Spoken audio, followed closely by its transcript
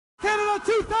Canada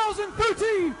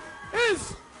 2013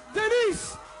 is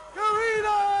Denise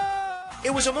Garrido!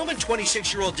 It was a moment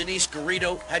 26-year-old Denise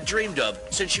Garrido had dreamed of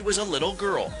since she was a little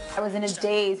girl. I was in a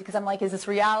daze because I'm like, is this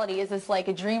reality? Is this like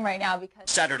a dream right now? Because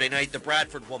Saturday night, the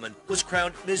Bradford woman was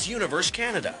crowned Miss Universe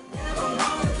Canada.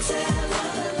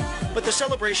 But the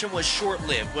celebration was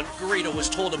short-lived when Garrido was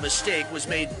told a mistake was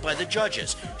made by the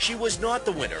judges. She was not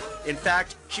the winner. In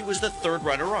fact, she was the third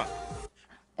runner-up.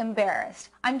 Embarrassed.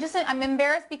 I'm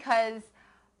embarrassed because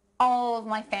all of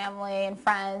my family and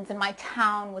friends and my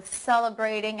town was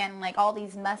celebrating, and like all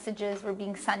these messages were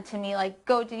being sent to me like,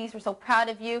 go Denise, we're so proud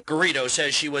of you. Garrido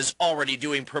says she was already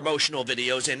doing promotional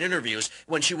videos and interviews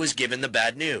when she was given the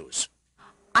bad news.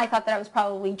 I thought that I was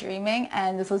probably dreaming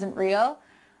and this wasn't real.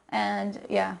 And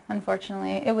yeah,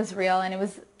 unfortunately, it was real, and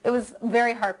it was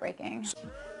very heartbreaking.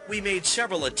 We made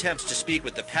several attempts to speak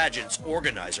with the pageant's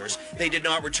organizers. They did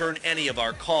not return any of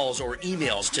our calls or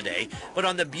emails today, but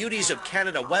on the Beauties of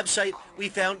Canada website, we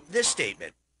found this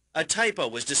statement. A typo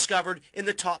was discovered in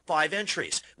the top 5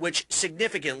 entries, which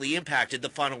significantly impacted the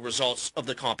final results of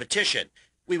the competition.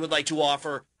 We would like to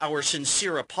offer our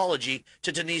sincere apology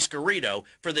to Denise Garrido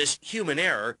for this human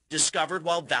error discovered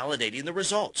while validating the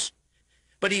results.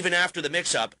 But even after the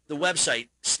mix-up, the website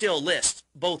still lists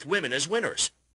both women as winners.